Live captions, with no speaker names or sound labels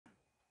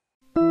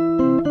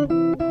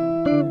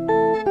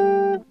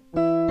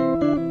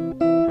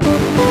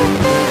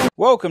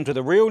Welcome to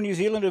the Real New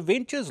Zealand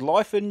Adventures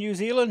Life in New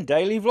Zealand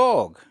daily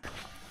vlog.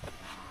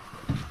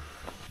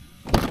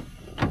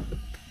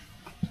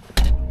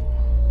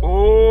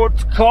 Oh,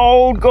 it's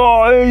cold,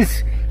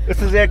 guys.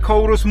 This is our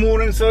coldest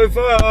morning so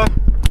far.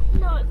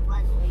 No, it's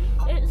lovely.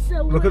 It's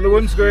so Look at the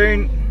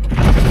windscreen.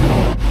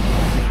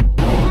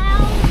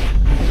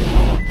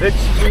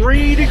 It's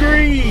 3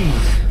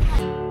 degrees.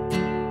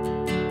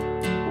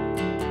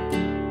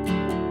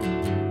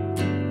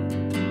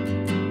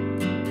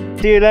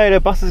 See you later,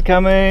 bus is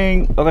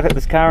coming. I've got to take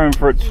this car in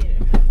for its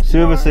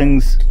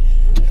servicings.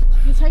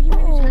 You're taking me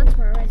to town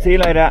tomorrow, right? See you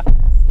later.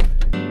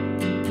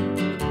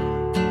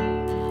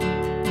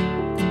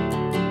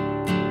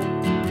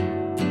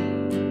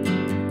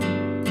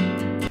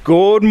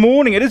 Good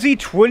morning, it is the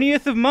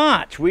 20th of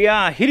March. We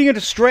are heading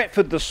into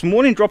Stratford this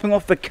morning, dropping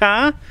off the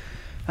car.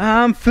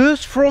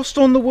 First frost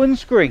on the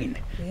windscreen.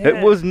 Yeah.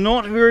 It was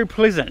not very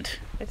pleasant.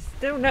 It's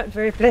still not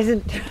very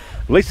pleasant.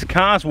 At least the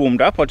car's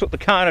warmed up. I took the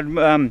car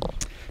and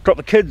dropped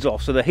the kids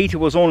off, so the heater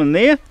was on in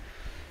there.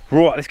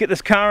 Right, let's get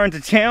this car into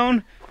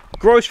town.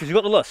 Groceries, you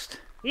got the list?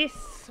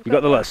 Yes. You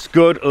got the list.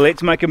 Good,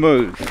 let's make a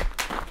move.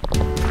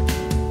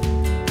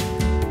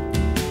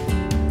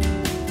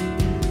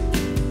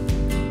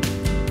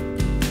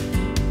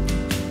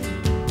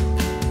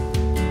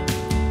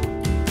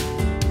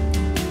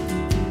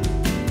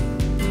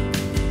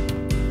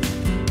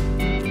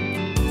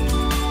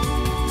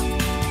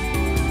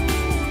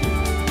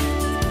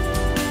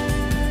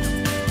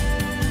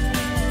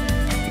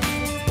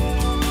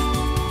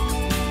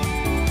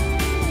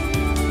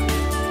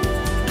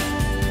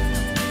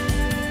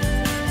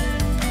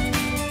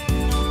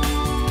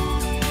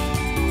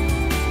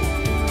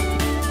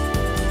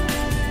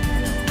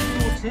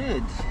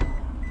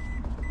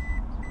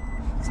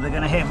 So they're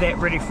going to have that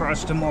ready for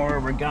us tomorrow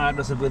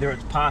regardless of whether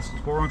it's past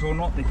its warrant or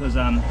not, because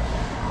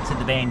said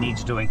the van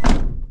needs doing.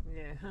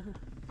 Yeah.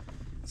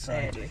 So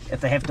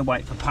if they have to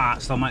wait for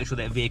parts, they'll make sure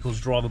that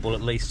vehicle's drivable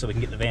at least so we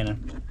can get the van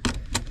in.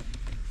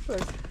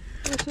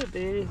 That should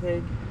be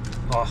anything.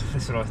 Oh,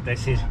 that's what they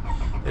said.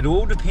 It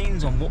all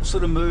depends on what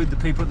sort of mood the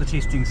people at the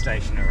testing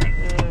station are in.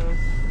 Yeah.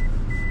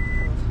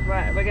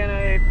 Right, we're going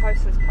to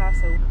post this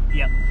parcel.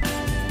 Yep.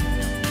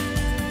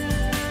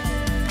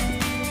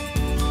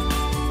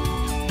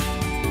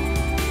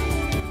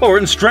 Well, we're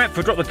in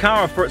Stratford, dropped the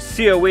car off for its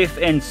COF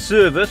and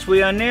service.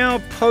 We are now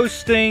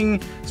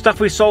posting stuff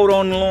we sold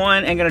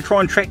online and going to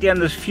try and track down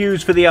this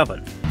fuse for the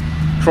oven.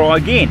 Try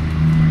again.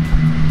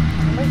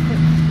 At least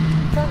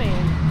it's sunny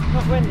and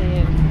not windy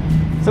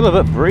and Still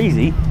a bit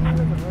breezy.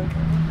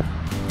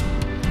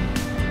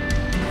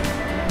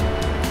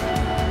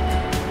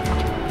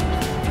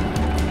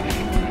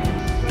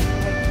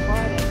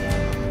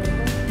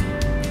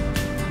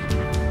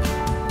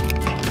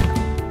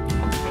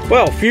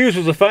 Well, fuse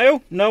was a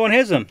fail. No one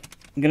has them.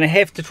 I'm going to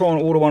have to try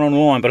and order one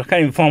online, but I can't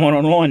even find one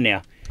online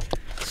now.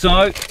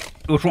 So,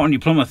 we'll try New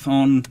Plymouth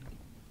on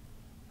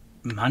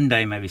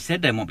Monday, maybe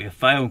Saturday might be a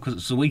fail because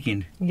it's the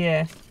weekend.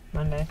 Yeah,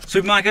 Monday.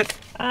 Supermarket?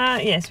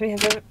 Yes, we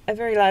have a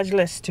very large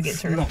list to get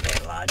through. Not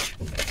that large.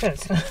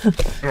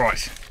 It's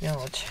Right.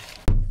 large.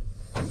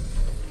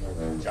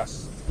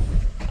 Just.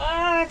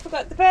 I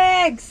forgot the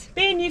bags!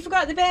 Ben, you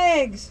forgot the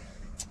bags!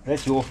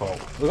 That's your fault.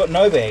 We've got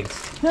no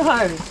bags.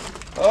 No!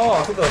 Oh,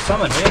 I thought there was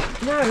some in here.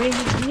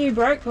 No, you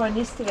broke one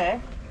yesterday.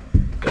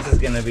 This is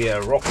going to be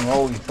a rock and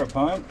rolling trip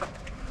home.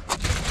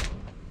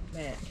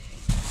 Matt.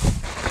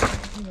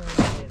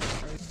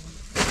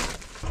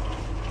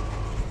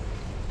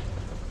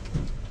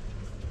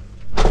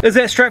 Is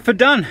that Stratford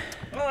done?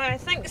 Oh, I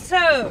think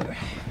so.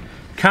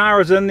 Car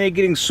is in there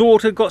getting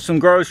sorted, got some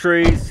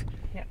groceries.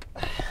 Yep.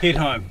 Head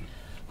home.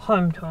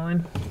 Home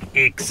time.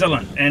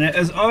 Excellent. And it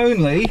is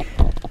only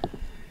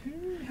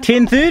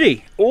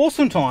 10:30.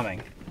 Awesome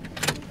timing.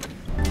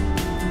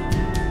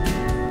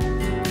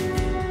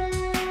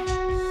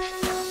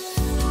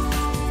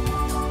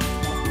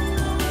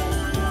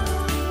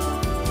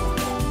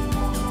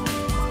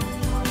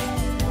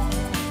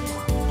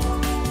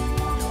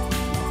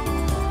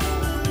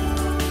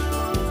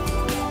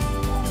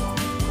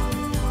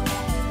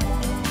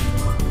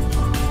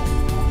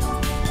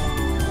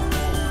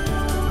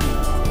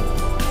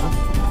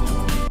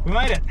 We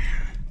made it.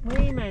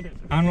 We made it.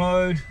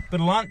 Unload, bit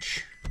of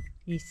lunch.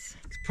 Yes.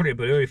 It's pretty a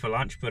bit early for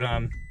lunch, but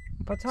By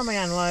the time we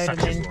unload such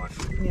and is then...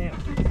 life. Yeah.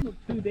 Not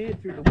too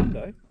bad through the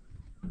window.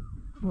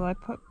 Well, I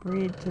put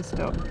bread to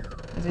stop.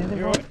 Is anything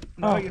You're wrong? right.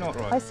 No, you're not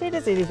right. I said,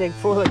 is anything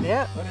falling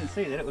out? I didn't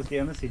see that. It was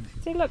down this end.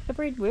 See, look, the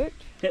bread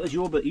worked. That was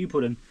your bit you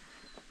put in.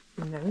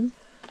 No.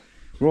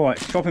 Right,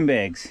 shopping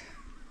bags.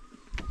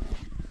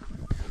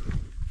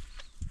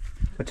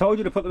 I told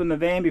you to put them in the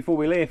van before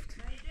we left.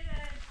 No, you didn't.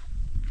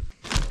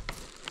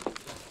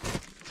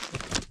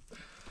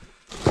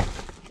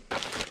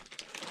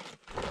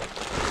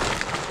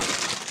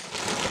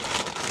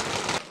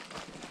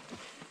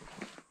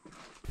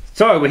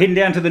 So, we're heading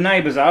down to the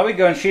neighbours, are we?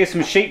 Go and share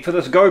some sheep for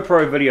this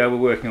GoPro video we're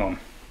working on.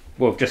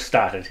 Well, we've just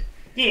started.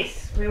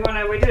 Yes, we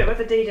did it with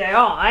the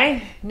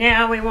DJI.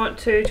 Now we want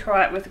to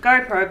try it with the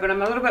GoPro, but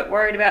I'm a little bit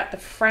worried about the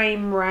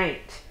frame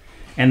rate.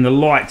 and the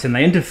lights, and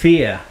they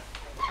interfere.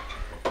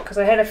 Because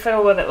I had a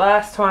fiddle with it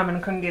last time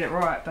and couldn't get it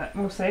right, but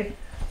we'll see.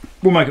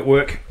 We'll make it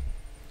work.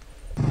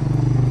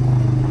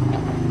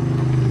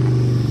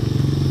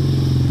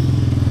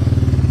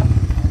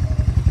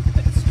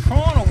 It's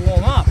trying to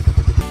warm up.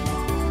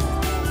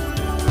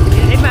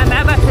 Leave my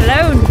mouth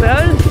alone,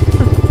 Bill.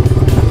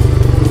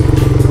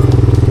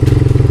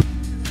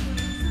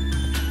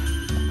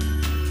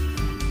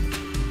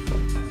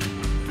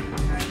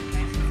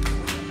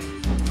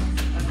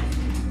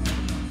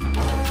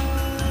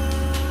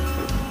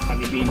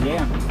 Being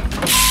down.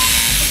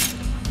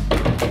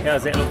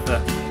 How's that look for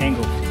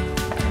angle?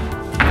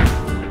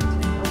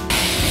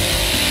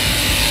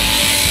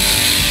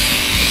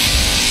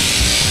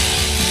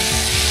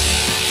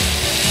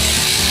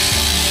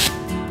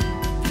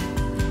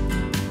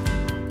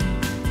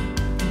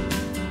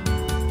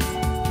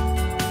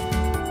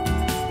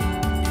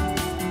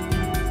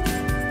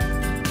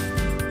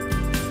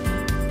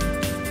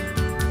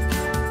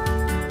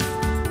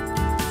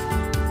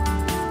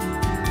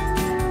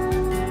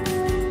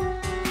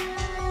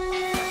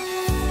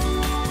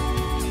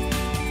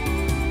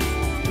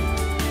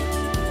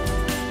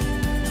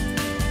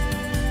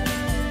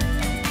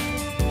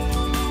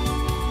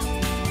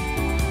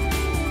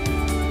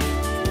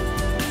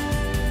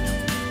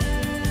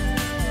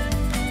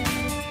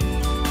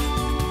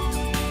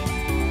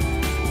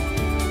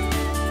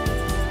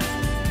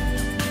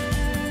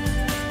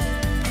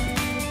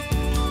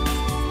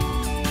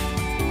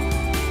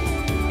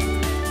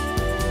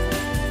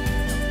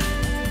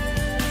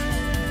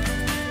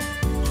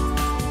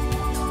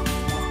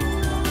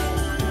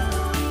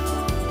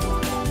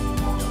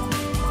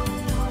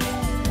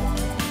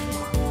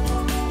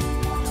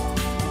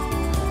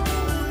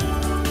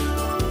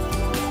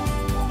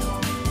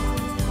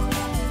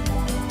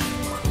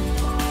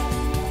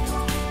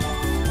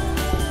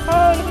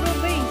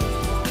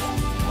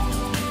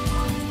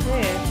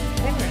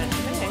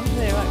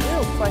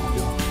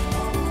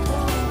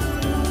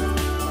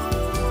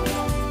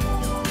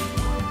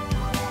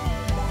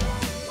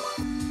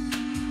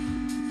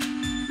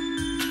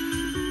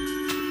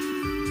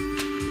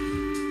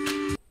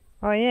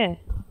 Oh yeah,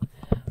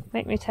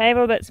 make my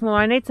table a bit smaller.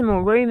 I need some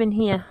more room in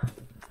here,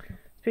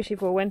 especially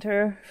for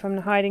winter if I'm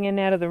hiding in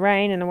out of the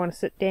rain and I want to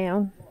sit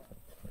down.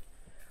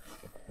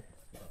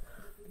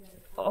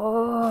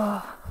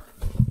 Oh,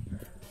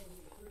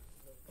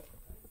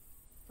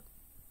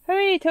 who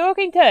are you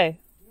talking to?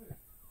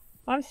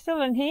 I'm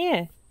still in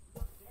here.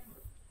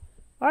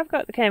 I've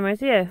got the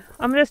cameras here.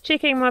 I'm just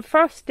checking my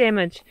frost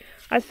damage.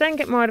 I think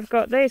it might have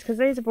got these because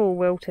these have all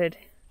wilted.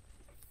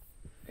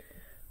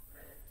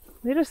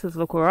 Lettuces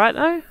look alright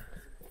though.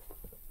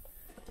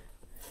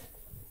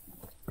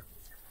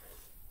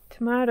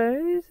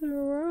 Tomatoes are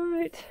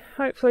alright.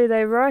 Hopefully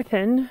they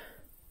ripen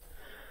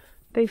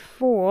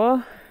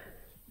before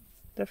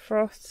the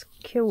frosts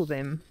kill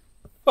them.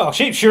 Well,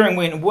 sheep shearing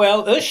went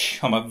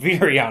well-ish. I'm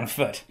very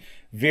unfit.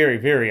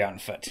 Very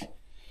unfit.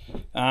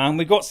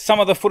 We got some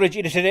of the footage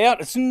edited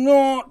out. It's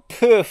not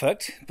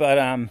perfect,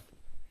 but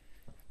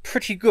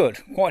pretty good.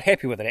 Quite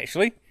happy with it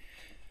actually.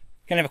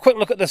 Gonna have a quick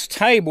look at this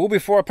table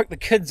before I pick the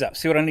kids up,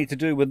 see what I need to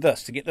do with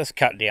this to get this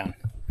cut down.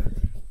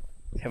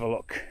 Let's have a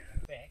look.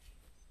 Back.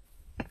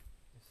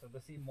 So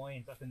this end my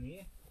end's up in the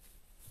air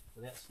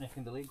without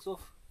snapping the legs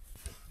off.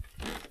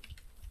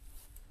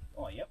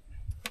 Oh yep.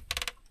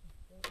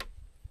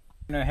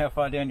 You know how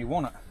far down you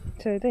want it?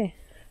 To there.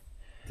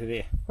 To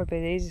there. Would be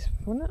the easiest,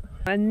 wouldn't it?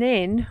 And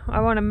then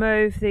I want to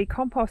move the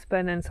compost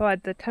bin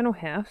inside the tunnel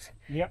house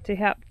to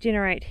help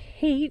generate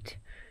heat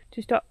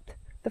to stop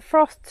the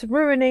frost's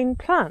ruining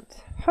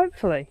plants,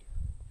 hopefully.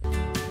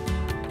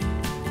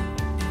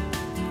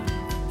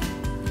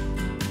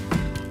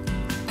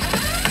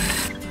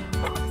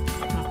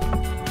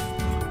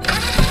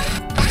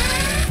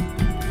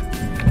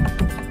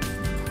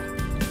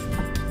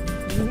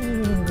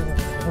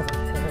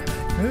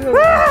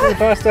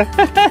 Faster.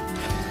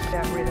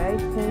 About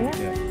ready,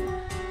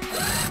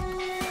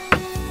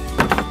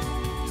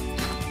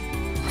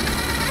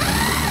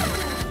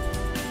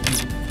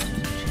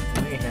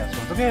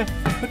 yeah.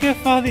 Look how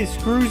far these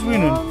screws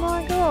went in. Oh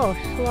my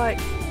gosh, like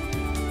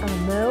a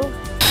mill.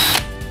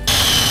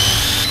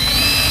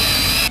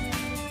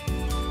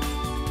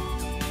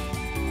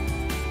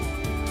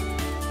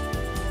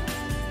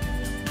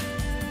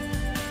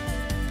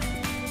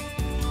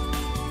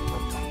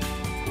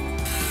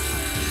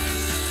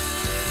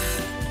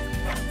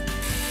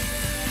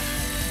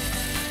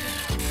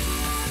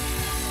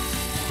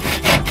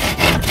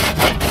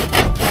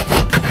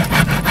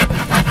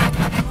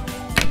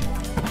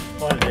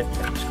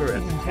 Screw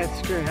it. That's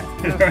screw it.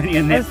 It's only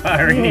in that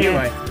far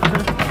anyway.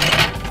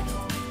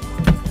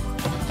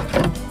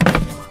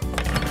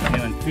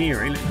 Now in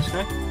theory, let's just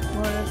go.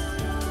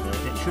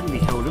 That shouldn't be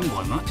held in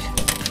by much.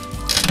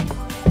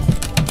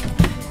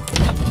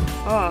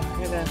 Oh,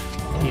 look at that.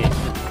 Yes,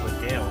 with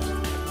dowels.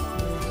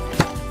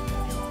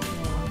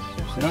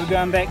 No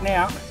going back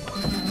now.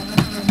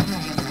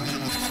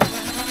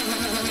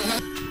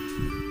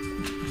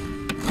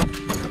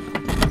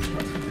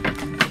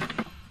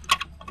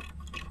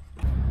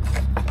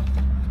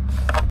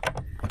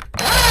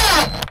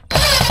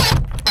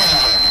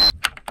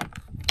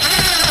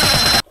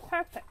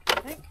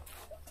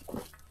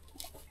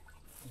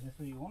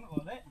 you want it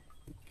like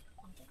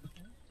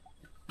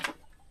that.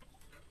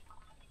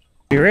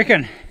 You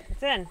reckon?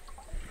 It's in.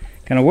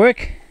 Gonna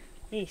work?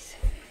 Yes.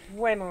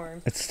 Way more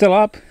room. It's still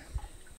up.